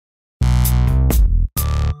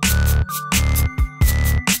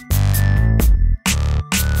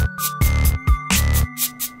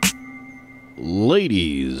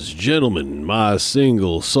Ladies, gentlemen, my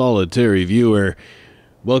single solitary viewer,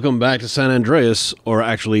 welcome back to San Andreas, or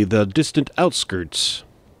actually the distant outskirts.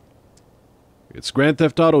 It's Grand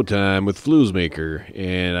Theft Auto time with Flouzemaker,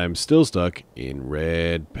 and I'm still stuck in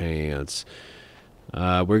red pants.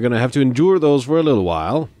 We're gonna have to endure those for a little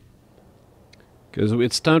while, because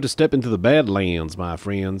it's time to step into the Badlands, my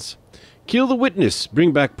friends. Kill the witness,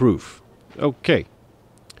 bring back proof. Okay.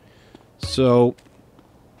 So...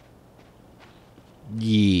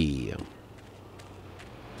 yeah.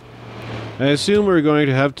 I assume we're going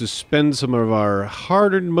to have to spend some of our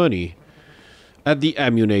hard-earned money at the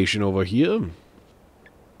ammunition over here. Come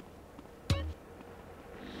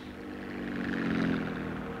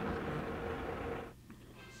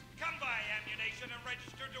by ammunition and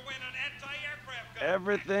register to win an anti-aircraft gun.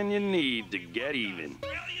 Everything you need to get even.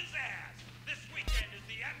 Australia's ass. This weekend is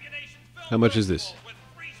the ammunition film How much is this? with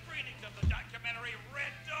free screenings of the documentary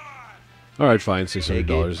Red Dawn. Alright, fine,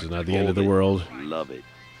 $600 is not the end of the world. Love it.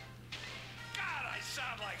 God, I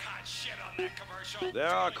sound like hot shit on that commercial. There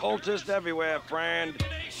are cultists everywhere, friend.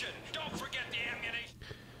 Ammunition. Don't forget the ammunition.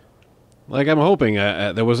 Like, I'm hoping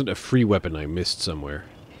there wasn't a free weapon I missed somewhere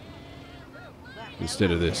instead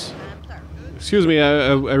of this. Excuse me,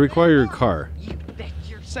 I require your car.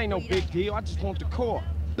 This ain't no big deal. I just want the car.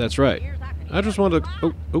 That's right. I just want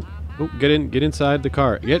to... Oh, get inside the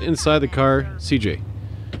car. Get inside the car, CJ.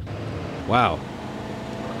 Wow.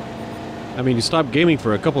 I mean, you stopped gaming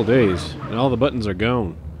for a couple days, and all the buttons are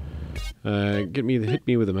gone. Hit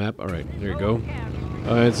me with the map. Alright, there you go.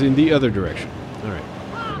 It's in the other direction. Alright.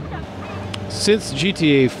 Since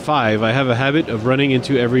GTA 5, I have a habit of running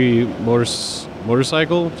into every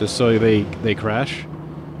motorcycle, just so they crash.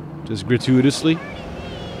 Just gratuitously.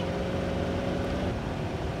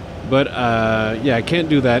 But, yeah, I can't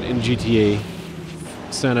do that in GTA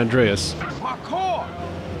San Andreas. My car!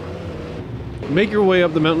 Make your way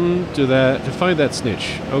up the mountain to find that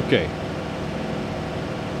snitch. Okay.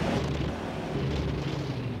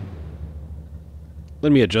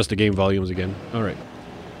 Let me adjust the game volumes again. Alright.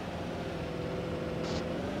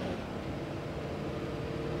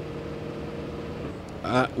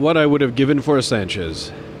 What I would have given for a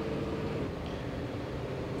Sanchez.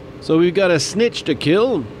 So we've got a snitch to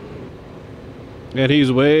kill. And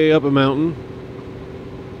he's way up a mountain.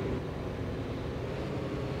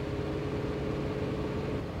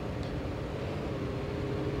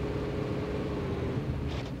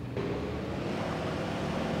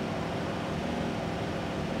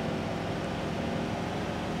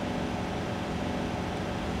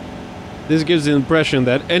 This gives the impression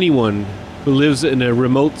that anyone who lives in a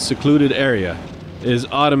remote, secluded area is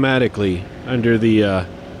automatically under the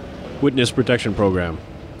witness protection program.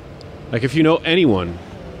 Like, if you know anyone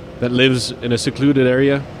that lives in a secluded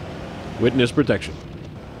area, witness protection.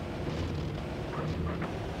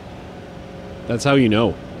 That's how you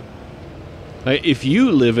know. Like, if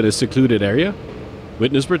you live in a secluded area,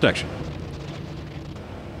 witness protection.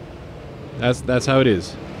 That's how it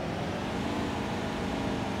is.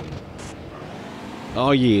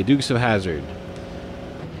 Oh yeah, Dukes of Hazzard.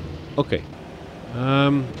 Okay.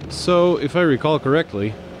 So, if I recall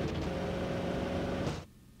correctly...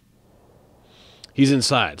 he's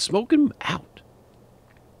inside. Smoke him out.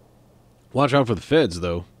 Watch out for the feds,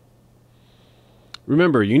 though.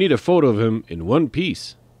 Remember, you need a photo of him in one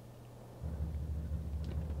piece.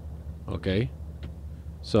 Okay.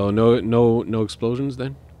 So, no explosions,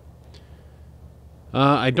 then?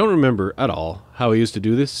 I don't remember at all how I used to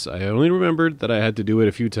do this. I only remembered that I had to do it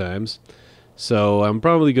a few times. So I'm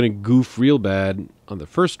probably going to goof real bad on the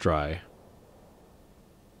first try.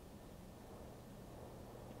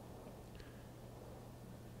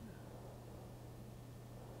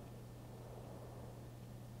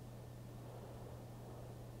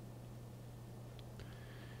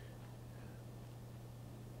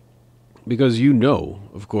 Because you know,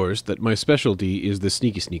 of course, that my specialty is the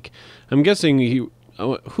sneaky sneak. I'm guessing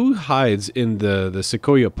who hides in the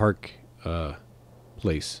Sequoia Park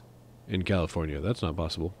place in California? That's not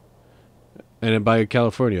possible. And by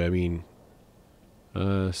California, I mean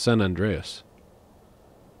San Andreas.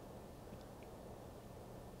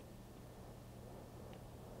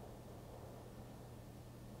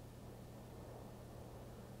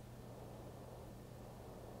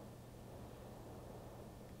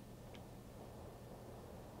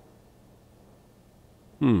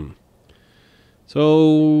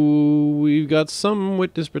 So we've got some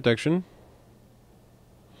witness protection.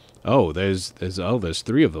 Oh, there's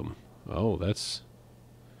three of them. Oh, there's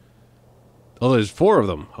 4 of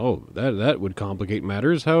them. Oh, that would complicate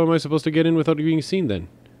matters. How am I supposed to get in without being seen then?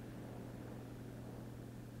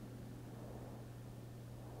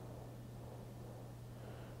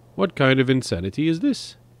 What kind of insanity is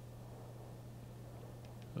this?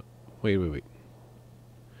 Wait.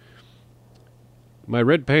 My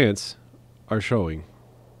red pants are showing.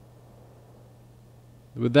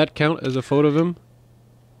 Would that count as a photo of him?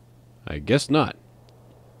 I guess not.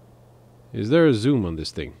 Is there a zoom on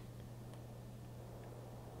this thing?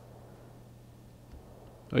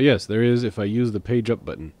 Oh yes, there is if I use the page up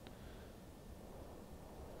button.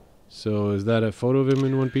 So is that a photo of him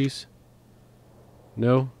in one piece?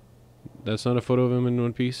 No? That's not a photo of him in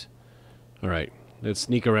one piece? Alright, let's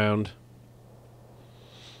sneak around.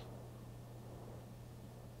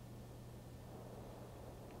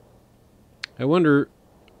 I wonder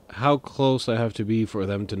how close I have to be for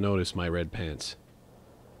them to notice my red pants.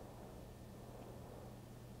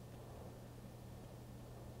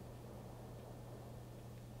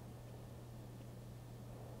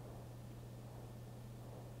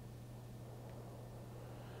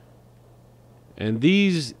 And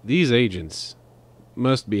these agents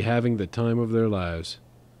must be having the time of their lives.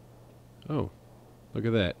 Oh, look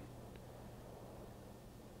at that.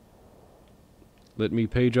 Let me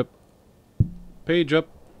page up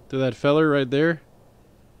to that feller right there.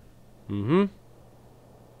 Mm-hmm.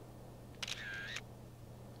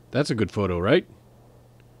 That's a good photo, right?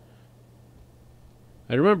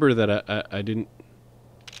 I remember that I didn't...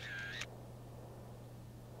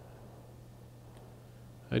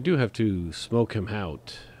 I do have to smoke him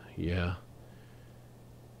out. Yeah.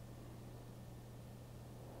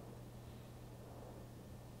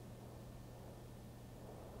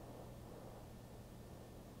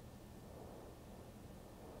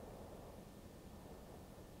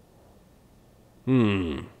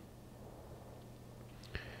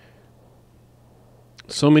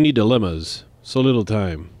 So many dilemmas, so little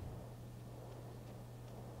time.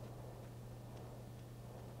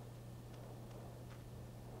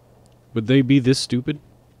 Would they be this stupid?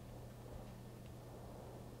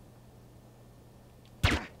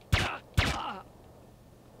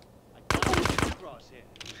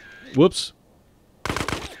 Whoops.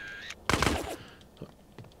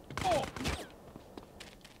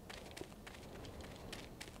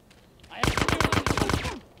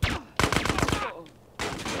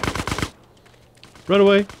 Run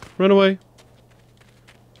away! Run away!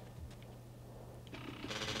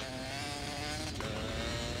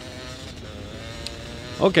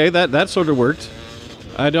 Okay, that sort of worked.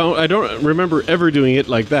 I don't remember ever doing it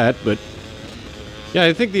like that, but yeah,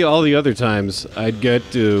 I think all the other times I'd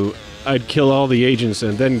kill all the agents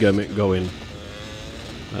and then go in,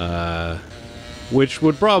 which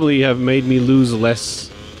would probably have made me lose less.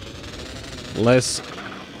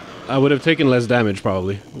 I would have taken less damage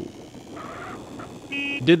probably.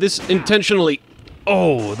 Did this intentionally.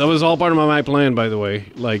 Oh, that was all part of my plan, by the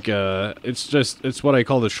way. Like, it's what I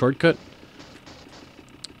call the shortcut.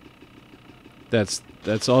 That's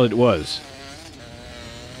all it was.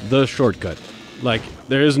 The shortcut. Like,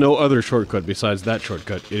 there is no other shortcut besides that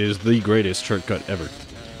shortcut. It is the greatest shortcut ever.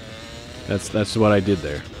 That's what I did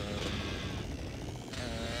there.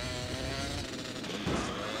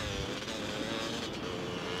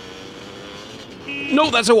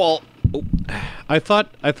 No, that's a wall. Oh. I thought,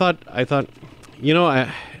 you know,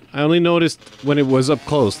 I only noticed when it was up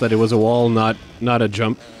close that it was a wall, not a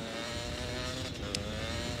jump.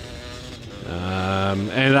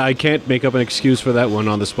 And I can't make up an excuse for that one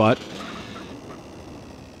on the spot.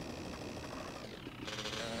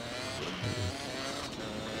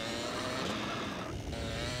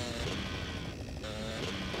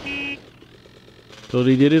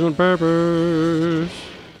 Totally did it on purpose.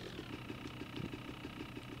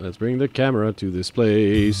 Let's bring the camera to this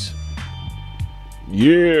place.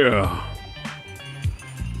 Yeah!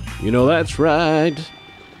 You know that's right.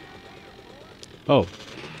 Oh.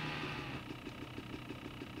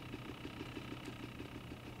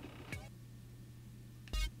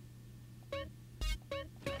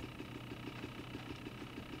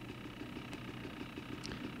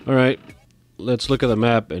 Alright. Let's look at the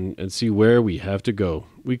map and see where we have to go.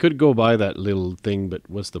 We could go by that little thing, but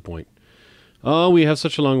what's the point? Oh, we have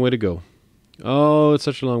such a long way to go. Oh, it's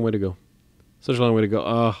such a long way to go. Such a long way to go.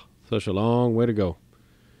 Ah, such a long way to go.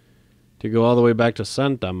 To go all the way back to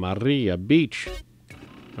Santa Maria Beach.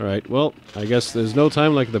 Alright, well, I guess there's no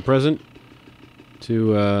time like the present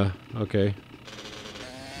to, okay.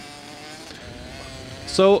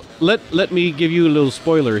 So, let me give you a little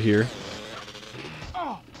spoiler here.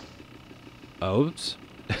 Oops.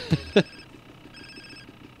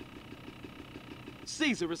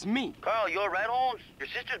 Caesar, it's me. Carl, you alright, Holmes? Your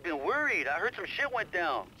sister's been worried. I heard some shit went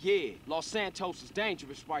down. Yeah, Los Santos is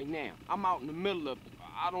dangerous right now. I'm out in the middle of,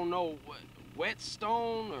 I don't know,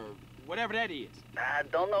 Whetstone or whatever that is. I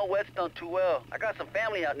don't know Whetstone too well. I got some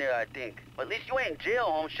family out there, I think. But at least you ain't in jail,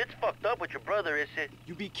 home. Shit's fucked up with your brother, is it?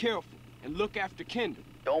 You be careful and look after Kendall.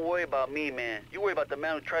 Don't worry about me, man. You worry about the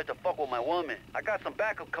man who tries to fuck with my woman. I got some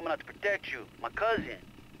backup coming out to protect you. My cousin.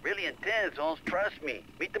 Really intense, Holmes. Trust me.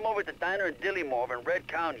 Meet them over at the diner in Dillimore over in Red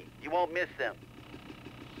County. You won't miss them.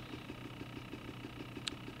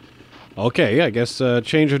 Okay, I guess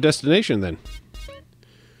change of destination then.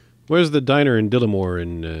 Where's the diner in Dillimore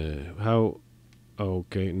and how...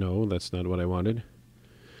 Okay, no, that's not what I wanted.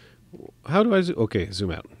 How do I... Okay,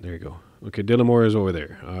 zoom out. There you go. Okay, Dillimore is over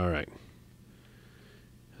there. All right.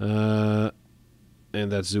 And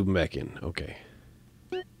that's zoom back in. Okay.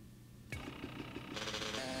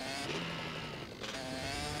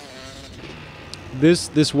 This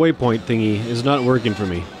waypoint thingy is not working for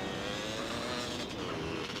me.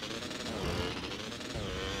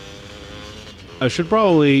 I should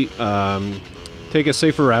probably take a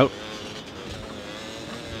safer route.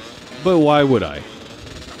 But why would I?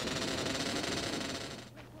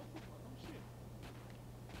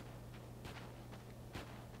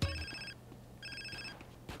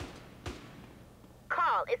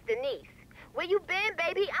 Carl, it's Denise. Where you been,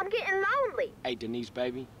 baby? I'm getting lonely. Hey, Denise,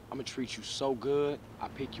 baby, I'm gonna treat you so good, I'll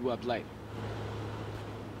pick you up later.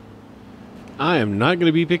 I am not going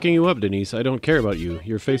to be picking you up, Denise. I don't care about you.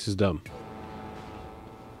 Your face is dumb.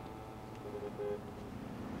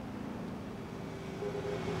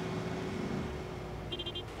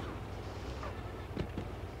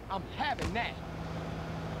 I'm having that.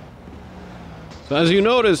 So as you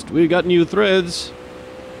noticed, we got new threads.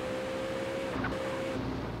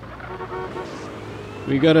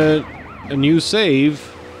 We got a new save.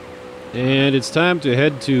 And it's time to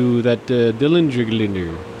head to that Dillinger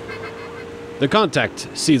Glinder. The contact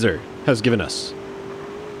Caesar has given us.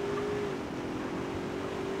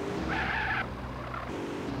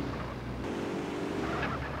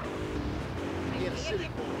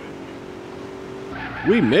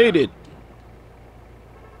 We made it.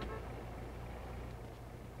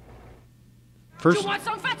 First, You want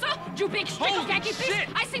some fatso? You big stick of Yankee fish?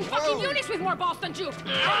 I seen fucking Eunice with more balls than you.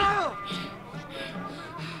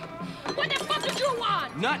 What the fuck did you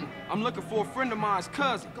want? Nothing. I'm looking for a friend of mine's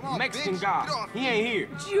cousin, Mexican guy. He ain't here.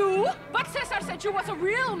 You? But Cesar said you was a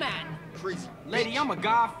real man. Lady, I'm a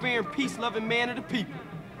God-fearing, peace-loving man of the people.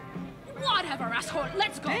 Whatever, asshole.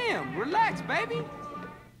 Let's go. Damn, relax, baby.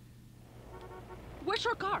 Where's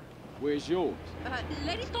your car? Where's yours?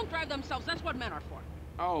 Ladies don't drive themselves. That's what men are for.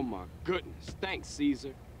 Oh, my goodness. Thanks,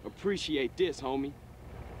 Caesar. Appreciate this, homie.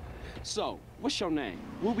 So, what's your name?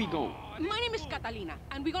 Where we going? My name is Catalina,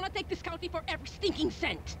 and we're gonna take this county for every stinking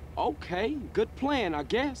cent. Okay, good plan, I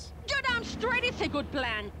guess. You're damn straight it's a good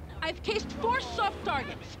plan. I've cased 4 soft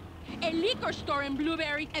targets. A liquor store in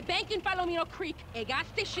Blueberry, a bank in Palomino Creek, a gas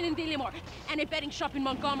station in Dillimore, and a betting shop in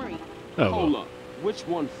Montgomery. oh, Hold well, up. Which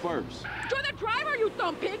one first? You're the driver, you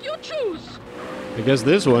dumb pig. You choose. I guess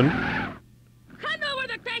this one. Hand over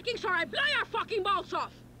the takings or I blow your fucking balls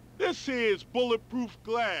off. This here is bulletproof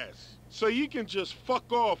glass, so you can just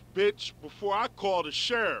fuck off, bitch, before I call the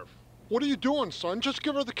sheriff. What are you doing, son? Just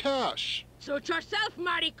give her the cash. Suit yourself,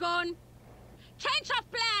 maricon. Change of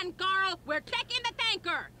plan, Carl. We're taking the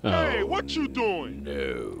tanker. Hey, Oh, what you doing?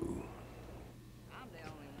 no.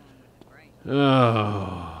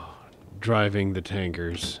 Oh, driving the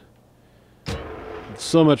tankers.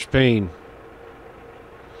 So much pain.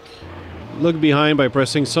 Look behind by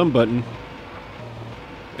pressing some button.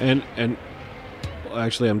 And well,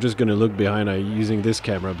 actually, I'm just gonna look behind using this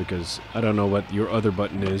camera because I don't know what your other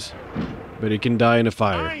button is. But it can die in a I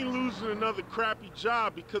fire. ain't losing another crappy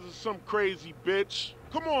job because of some crazy bitch.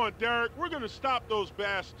 Come on, Derek, we're gonna stop those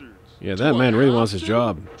bastards. Yeah, that man really wants his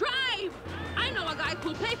job. Drive! I know a guy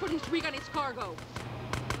who'll pay for this rig and its cargo.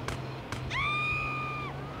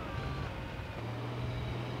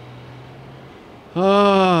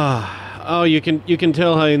 Oh, you can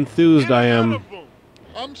tell how enthused Get I ahead am. of 'em.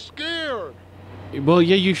 I'm scared. Well,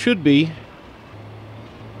 yeah, you should be.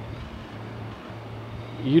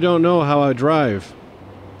 You don't know how I drive.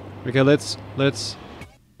 Okay, let's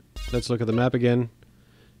look at the map again.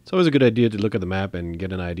 It's always a good idea to look at the map and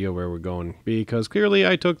get an idea where we're going, because clearly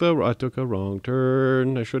I took a wrong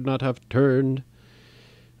turn. I should not have turned.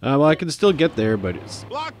 Well, I can still get there, but it's...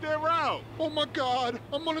 Block their route. Oh my God,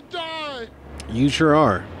 I'm gonna die. You sure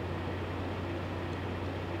are.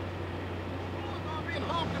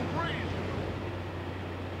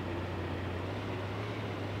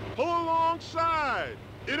 Pull alongside.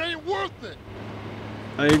 It ain't worth it.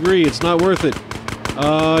 I agree, it's not worth it.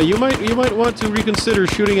 You might want to reconsider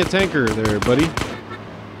shooting a tanker there, buddy.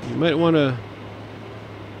 You might want to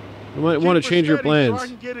You might want to change your plans. So I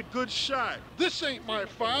can get a good shot. This ain't my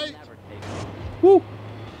fight. Woo!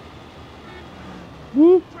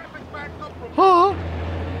 Woo! Traffic back up from Ha!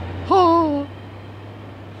 Ha!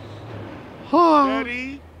 Ha!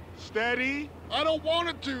 Steady, steady. I don't want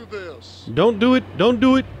to do this. Don't do it. Don't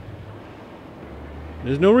do it.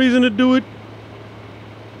 There's no reason to do it.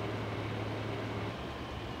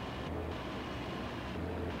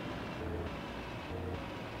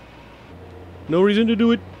 No reason to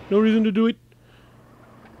do it. No reason to do it.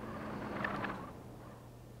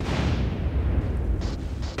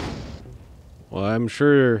 Well, I'm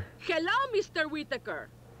sure. Hello, Mr. Whitaker.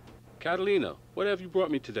 Catalina, what have you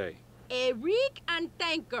brought me today? A rig and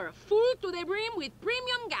tanker full to the brim with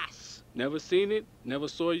premium gas. Never seen it, never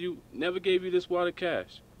saw you, never gave you this water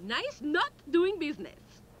cash. Nice not doing business.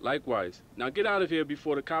 Likewise. Now get out of here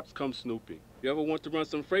before the cops come snooping. If you ever want to run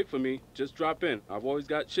some freight for me, just drop in. I've always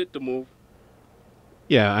got shit to move.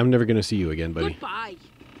 Yeah, I'm never gonna see you again, buddy. Goodbye.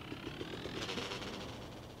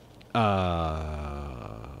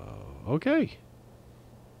 Okay.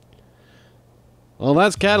 Well,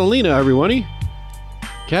 that's Catalina, everybody.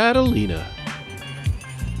 Catalina.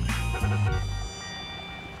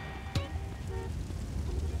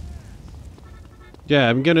 Yeah,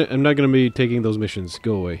 I'm not gonna be taking those missions.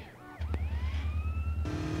 Go away.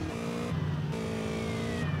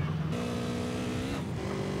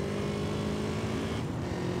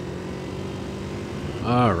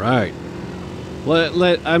 All right.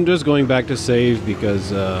 I'm just going back to save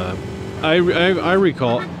because I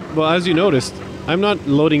recall. Well, as you noticed, I'm not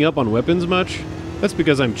loading up on weapons much. That's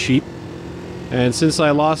because I'm cheap, and since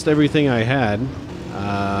I lost everything I had,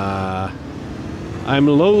 I'm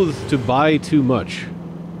loath to buy too much.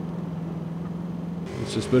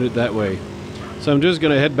 Let's just put it that way. So I'm just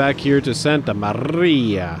gonna head back here to Santa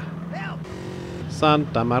Maria.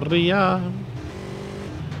 Santa Maria.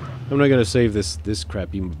 I'm not gonna save this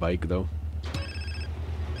crappy bike though.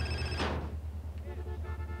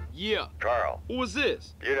 Yeah. Carl, Who is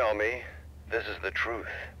this? you know me. This is the truth.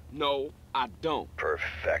 No, I don't.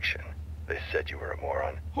 Perfection. They said you were a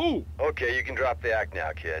moron. Who? Okay, you can drop the act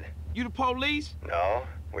now, kid. You the police? No,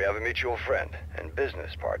 we have a mutual friend and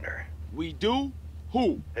business partner. We do?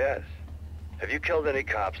 Who? Yes. Have you killed any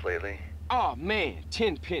cops lately? Oh man,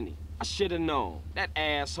 Tenpenny. I should have known. That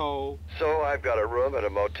asshole. So I've got a room at a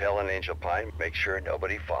motel in Angel Pine. Make sure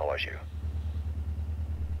nobody follows you.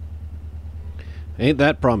 Ain't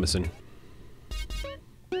that promising.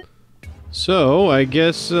 So, I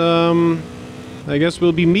guess we'll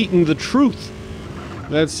be meeting the truth.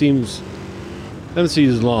 That seems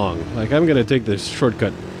long. Like, I'm gonna take this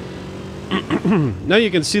shortcut. Now you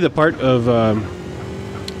can see the part of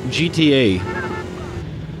GTA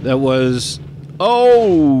that was...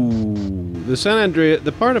 Oh!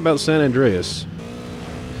 The part about San Andreas.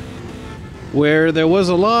 Where there was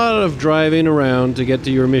a lot of driving around to get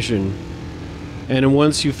to your mission. And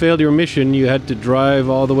once you failed your mission, you had to drive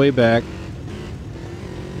all the way back.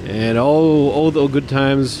 And oh, the good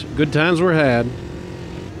times were had.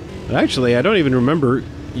 But actually, I don't even remember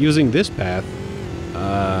using this path.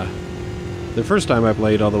 The first time I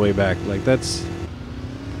played all the way back, like that's...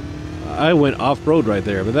 I went off-road right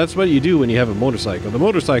there, but that's what you do when you have a motorcycle. The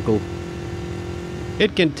motorcycle,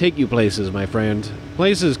 it can take you places, my friend.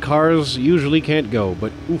 Places cars usually can't go,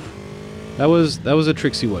 but oof, that was a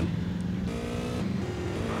tricksy one.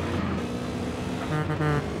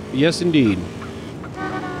 Yes, indeed.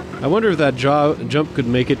 I wonder if that jump could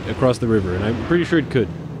make it across the river, and I'm pretty sure it could.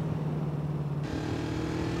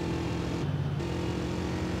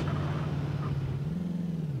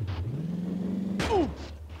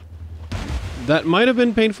 That might have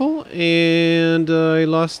been painful, and I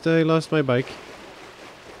lost my bike.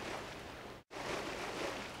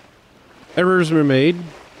 Errors were made.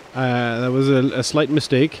 That was a slight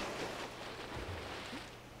mistake.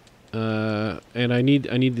 And I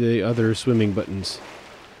need the other swimming buttons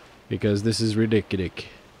because this is ridiculous.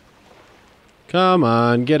 Come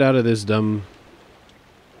on, get out of this dumb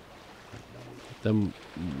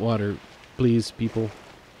water, please, people.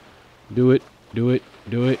 Do it, do it,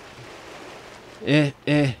 do it.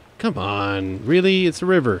 Come on, really? It's a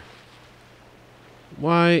river.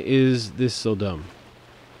 Why is this so dumb?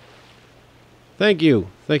 Thank you,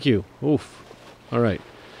 thank you. Oof. All right.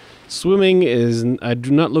 Swimming is... I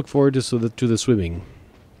do not look forward to the swimming.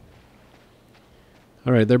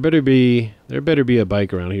 All right, there better be a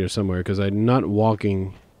bike around here somewhere because I'm not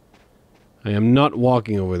walking. I am not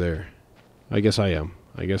walking over there. I guess I am.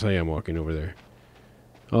 I guess I am walking over there.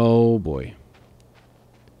 Oh boy.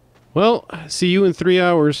 Well, see you in 3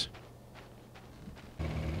 hours.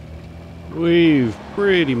 We've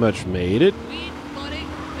pretty much made it.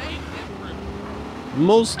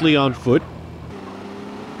 mostly on foot,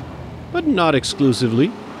 but not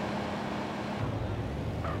exclusively.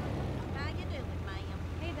 How you doing, ma'am?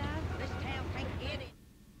 Hey, Dad. This town can't get it.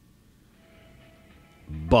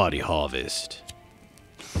 Body harvest.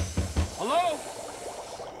 Hello?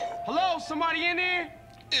 Hello? Somebody in there?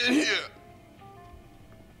 In here.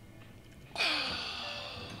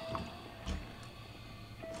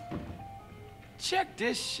 Check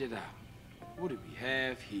this shit out. What do we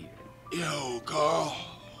have here? Yo, Carl.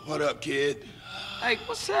 What up, kid? Hey,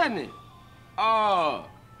 what's happening? Oh,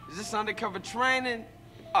 is this undercover training?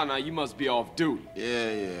 Oh, no, you must be off duty.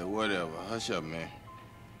 Yeah, whatever. Hush up, man.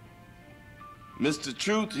 Mr.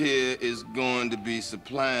 Truth here is going to be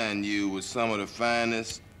supplying you with some of the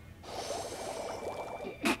finest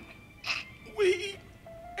weed,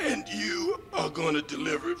 and you are going to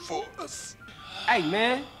deliver it for us. Hey,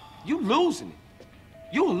 man, you losing it.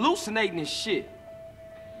 You hallucinating this shit.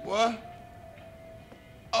 What?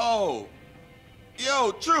 Oh.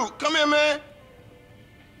 Yo, Truth, come here, man.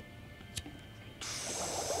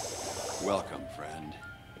 Welcome, friend.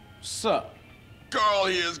 What's up? Carl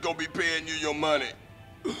here is going to be paying you your money.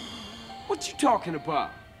 What you talking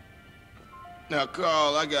about? Now,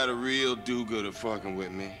 Carl, I got a real do-gooder fucking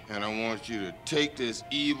with me, and I want you to take this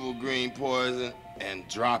evil green poison and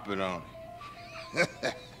drop it on him.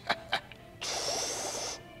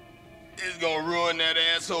 It's gonna ruin that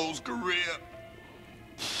asshole's career.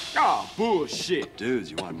 Ah, bullshit.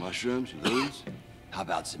 Dudes, you want mushrooms? You lose? How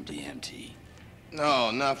about some DMT?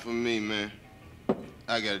 No, not for me, man.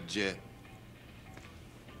 I got a jet.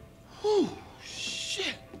 Whew,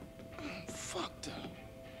 shit. I'm fucked up.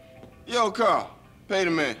 Yo, Carl, pay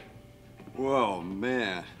the man. Whoa,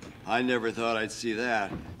 man. I never thought I'd see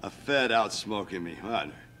that. A Fed out smoking me.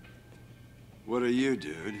 What are you,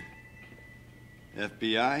 dude?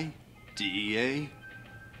 FBI? DEA?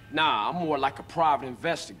 Nah, I'm more like a private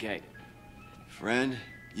investigator. Friend,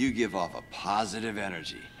 you give off a positive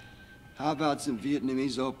energy. How about some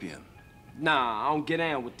Vietnamese opium? Nah, I don't get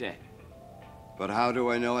down with that. But how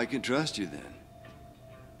do I know I can trust you then?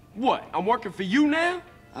 What, I'm working for you now?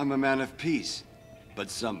 I'm a man of peace. But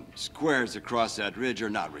some squares across that ridge are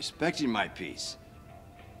not respecting my peace.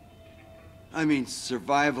 I mean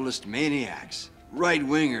survivalist maniacs,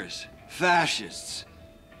 right-wingers, fascists.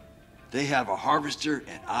 They have a harvester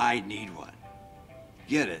and I need one.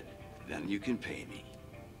 Get it, then you can pay me.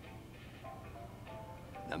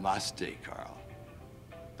 Namaste, Carl.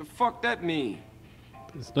 The fuck that mean?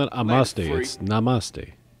 It's not amaste, freak. it's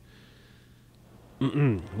namaste.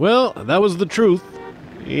 Well, that was the truth,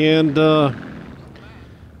 and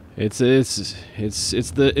it's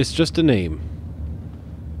just a name.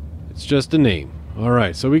 It's just a name. All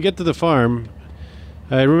right, so we get to the farm.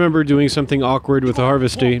 I remember doing something awkward with the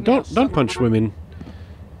harvesting. Don't punch women,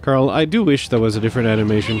 Carl. I do wish that was a different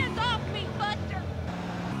animation. Hands off me, Buster!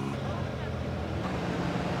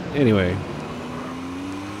 Anyway,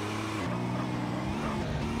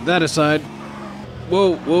 that aside,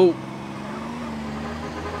 whoa.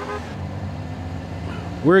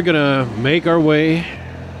 We're gonna make our way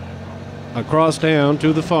across town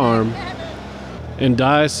to the farm and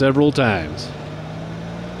die several times.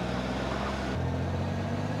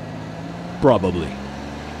 Probably.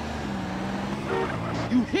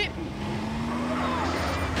 You hit me.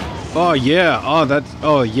 Oh yeah.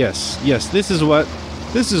 Oh yes. This is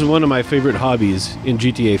one of my favorite hobbies in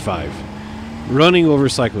GTA 5. Running over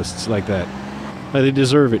cyclists like that. They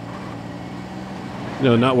deserve it.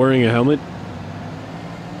 No, not wearing a helmet.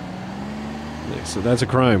 Yeah, so that's a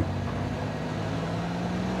crime.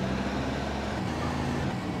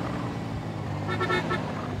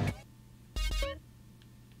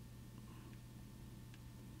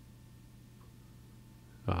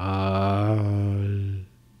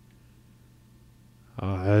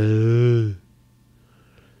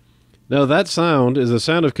 Now that sound is a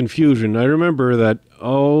sound of confusion. I remember that.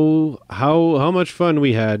 Oh, how much fun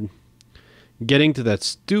we had getting to that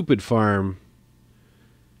stupid farm.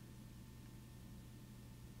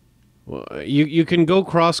 Well, you can go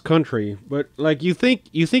cross country, but like you think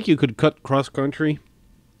you could cut cross country,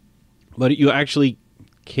 but you actually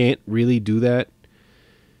can't really do that.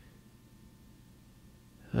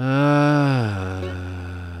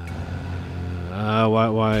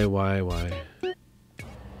 Why?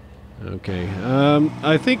 Okay.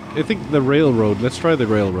 I think the railroad. Let's try the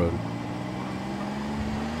railroad.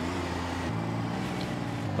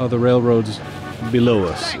 Oh, the railroad's below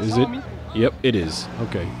us. Is it? Yep, it is.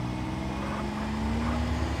 Okay.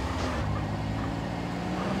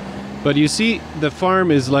 But you see, the farm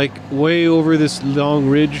is like way over this long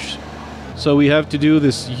ridge, so we have to do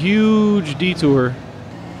this huge detour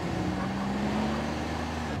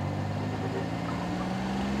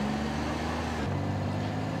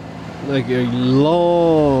Like a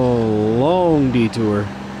long, long detour.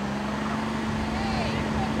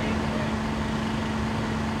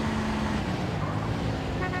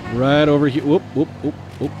 Right over here. Whoop, whoop, whoop,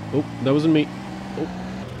 whoop, whoop. That wasn't me. Oh,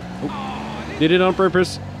 oh. Did it on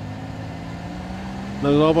purpose. That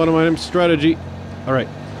was all part of my strategy. Alright.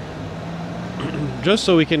 Just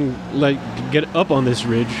so we can, like, get up on this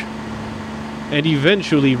ridge and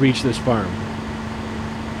eventually reach this farm.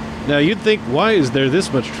 Now, you'd think, why is there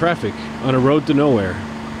this much traffic on a road to nowhere?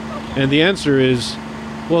 And the answer is,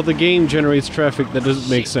 well, the game generates traffic that doesn't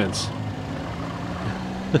make sense.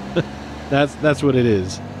 That's what it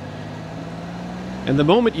is. And the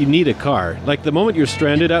moment you need a car, like the moment you're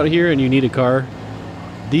stranded out here and you need a car,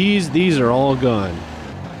 these are all gone.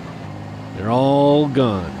 They're all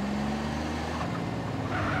gone.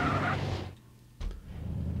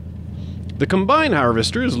 The combine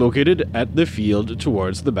harvester is located at the field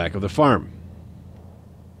towards the back of the farm.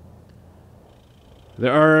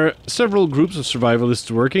 There are several groups of survivalists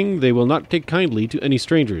working. They will not take kindly to any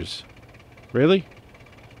strangers. Really?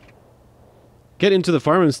 Get into the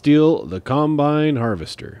farm and steal the combine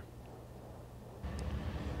harvester.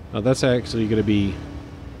 Now that's actually going to be...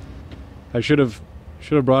 I should have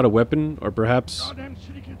brought a weapon, or perhaps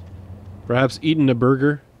eaten a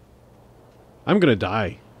burger. I'm gonna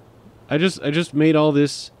die. I just made all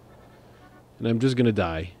this, and I'm just gonna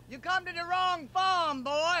die. You come to the wrong farm,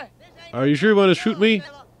 boy. Are you sure you want to shoot me?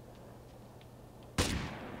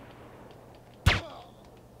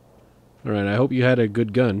 Alright, I hope you had a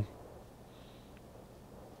good gun.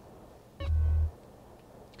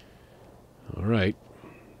 Alright.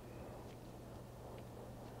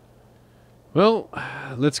 Well,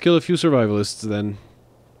 let's kill a few survivalists then.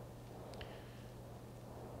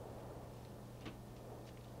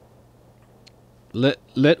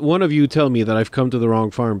 Let one of you tell me that I've come to the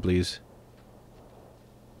wrong farm, please.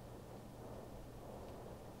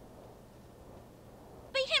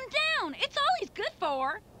 Beat him down! It's all he's good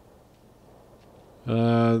for!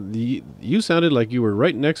 You sounded like you were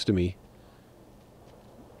right next to me.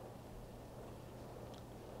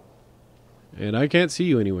 And I can't see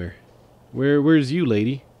you anywhere. Where's you,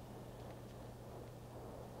 lady?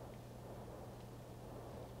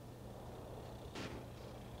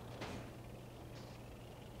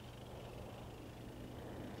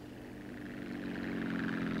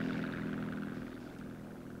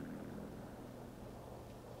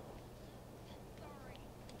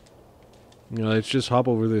 No, let's just hop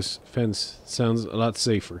over this fence. Sounds a lot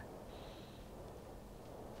safer.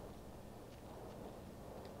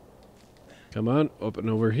 Come on, open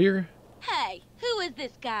over here. Hey, who is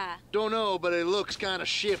this guy? Don't know, but it looks kind of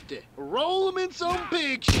shifty. Roll him in some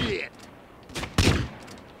pig shit.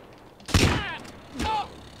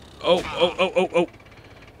 Oh.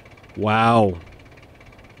 Wow.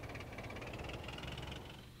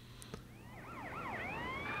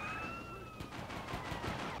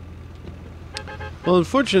 Well,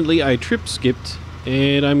 unfortunately, I trip-skipped,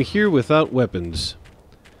 and I'm here without weapons.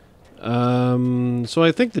 So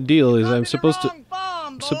I think the deal is I'm supposed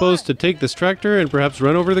to take this tractor and perhaps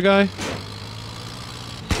run over the guy.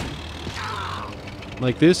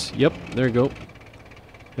 Like this. Yep, there you go.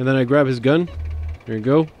 And then I grab his gun. There you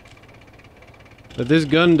go. But this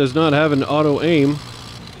gun does not have an auto aim,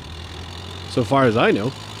 so far as I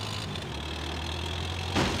know.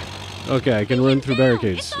 Okay, I can run through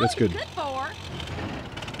barricades. That's good.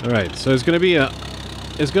 All right, so it's gonna be a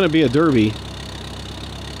derby.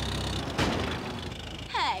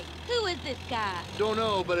 Hey, who is this guy? Don't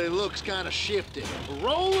know, but it looks kind of shifty.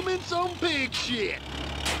 Roll him in some pig shit.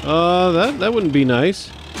 That wouldn't be nice.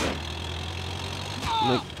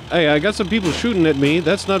 Like, hey, I got some people shooting at me.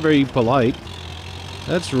 That's not very polite.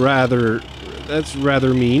 That's rather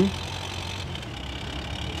mean.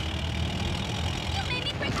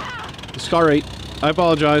 Scar 8. I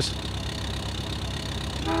apologize.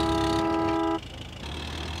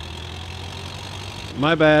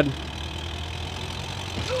 My bad.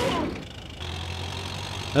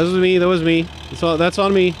 That was me. That was me. That's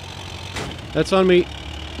on me. That's on me.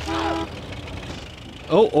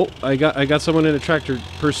 Oh! I got someone in a tractor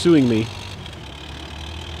pursuing me.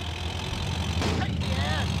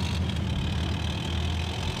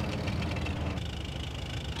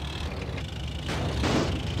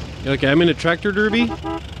 Okay, I'm in a tractor derby.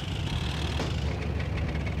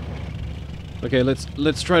 Okay,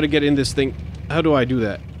 let's try to get in this thing. How do I do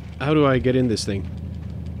that? How do I get in this thing?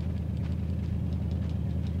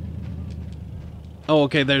 Oh,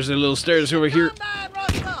 okay, there's a little stairs over here.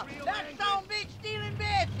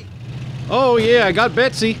 Oh, yeah, I got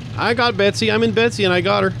Betsy. I'm in Betsy, and I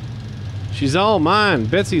got her. She's all mine.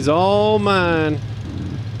 Betsy's all mine.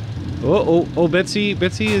 Oh, Betsy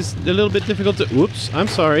is a little bit difficult to... Whoops, I'm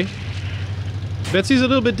sorry. Betsy's a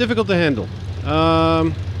little bit difficult to handle.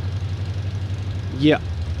 Yeah.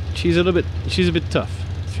 She's a bit tough.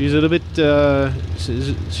 She's a little bit,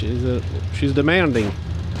 she's demanding.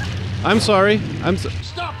 I'm sorry.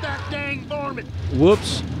 Stop that dang varmint!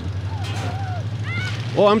 Whoops.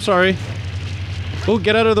 Oh, I'm sorry. Oh,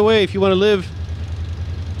 get out of the way if you want to live.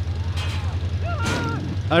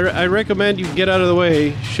 I recommend you get out of the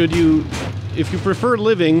way. If you prefer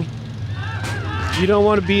living, you don't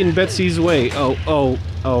want to be in Betsy's way. Oh,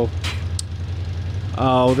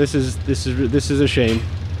 this is a shame.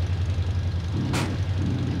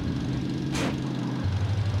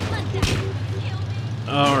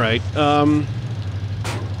 All right.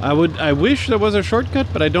 I wish there was a shortcut,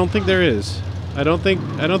 but I don't think there is. I don't think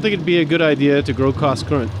it'd be a good idea to go cross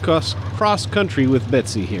country with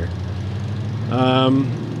Betsy here.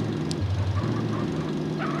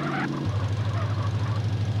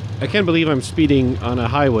 I can't believe I'm speeding on a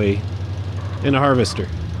highway in a harvester.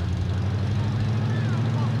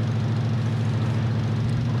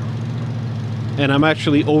 And I'm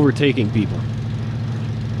actually overtaking people.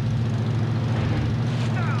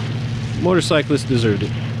 Motorcyclist deserved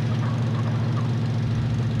it.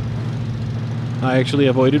 I actually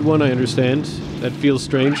avoided one, I understand. That feels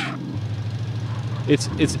strange.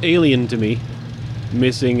 It's alien to me,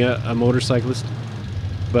 missing a motorcyclist.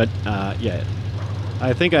 But, yeah.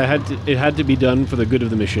 I think it had to be done for the good of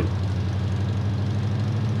the mission.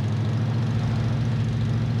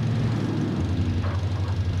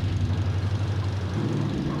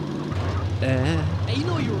 Hey, you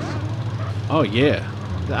know you're right. Oh, yeah.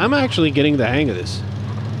 I'm actually getting the hang of this.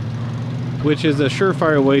 Which is a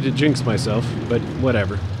surefire way to jinx myself, but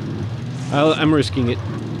whatever. I'm risking it.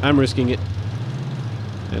 I'm risking it.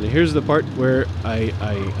 And here's the part where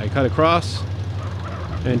I cut across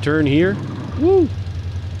and turn here. Woo!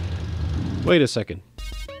 Wait a second.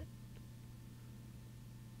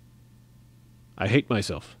 I hate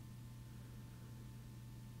myself.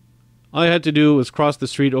 All I had to do was cross the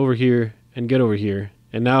street over here and get over here.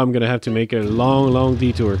 And now I'm gonna have to make a long, long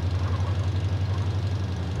detour.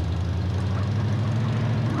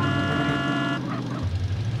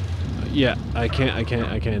 Yeah, I can't,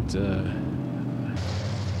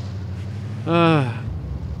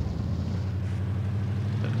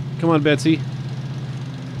 come on, Betsy.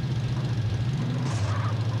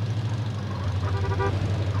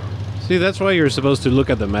 See, that's why you're supposed to look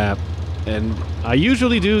at the map. And I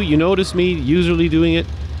usually do, you notice me usually doing it.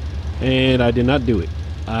 And I did not do it.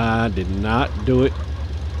 I did not do it.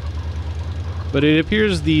 But it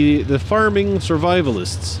appears the farming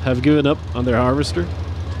survivalists have given up on their harvester.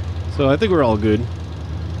 So I think we're all good.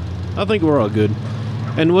 I think we're all good.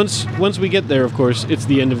 And once we get there, of course, it's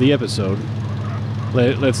the end of the episode.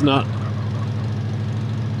 Let's not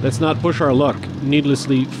push our luck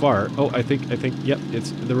needlessly far. Oh, I think, yep,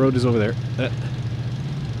 the road is over there.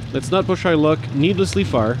 Let's not push our luck needlessly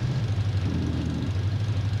far.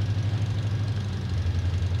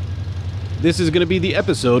 This is going to be the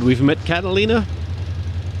episode. We've met Catalina.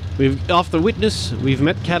 Off the witness, we've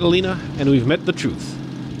met Catalina, and we've met the truth.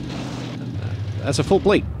 That's a full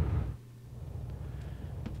plate.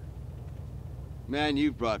 Man,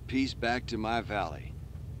 you've brought peace back to my valley.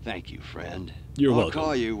 Thank you, friend. You're welcome. I'll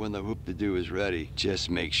call you when the whoop-de-doo is ready. Just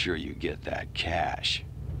make sure you get that cash.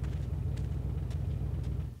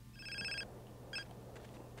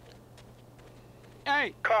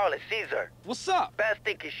 Hey, Carl, it's Caesar. what's up? Bad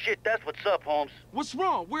stinking shit, that's what's up, Holmes. What's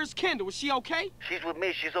wrong? Where's Kendall? Is she okay? She's with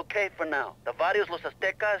me, she's okay for now. The Varios Los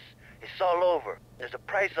Aztecas, it's all over. There's a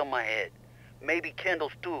price on my head. Maybe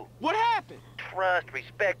Kendall's too. What happened? Trust,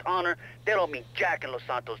 respect, honor, they don't mean jack in Los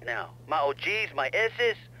Santos now. My OGs, my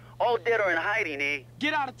S's, all dead or in hiding, eh?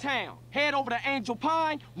 Get out of town. Head over to Angel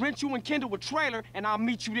Pine, rent you and Kendall a trailer, and I'll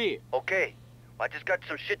meet you there. Okay. Well, I just got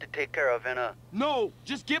some shit to take care of, and No,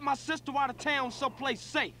 just get my sister out of town someplace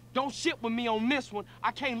safe. Don't shit with me on this one.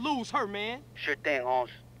 I can't lose her, man. Sure thing,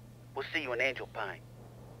 Holmes. We'll see you in Angel Pine.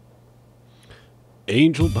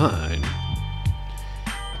 Angel Pine.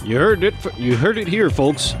 You heard it here,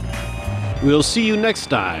 folks. We'll see you next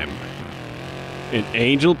time in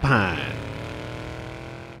Angel Pine.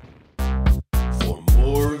 For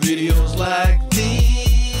more videos like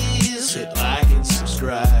these, hit like and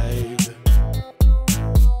subscribe.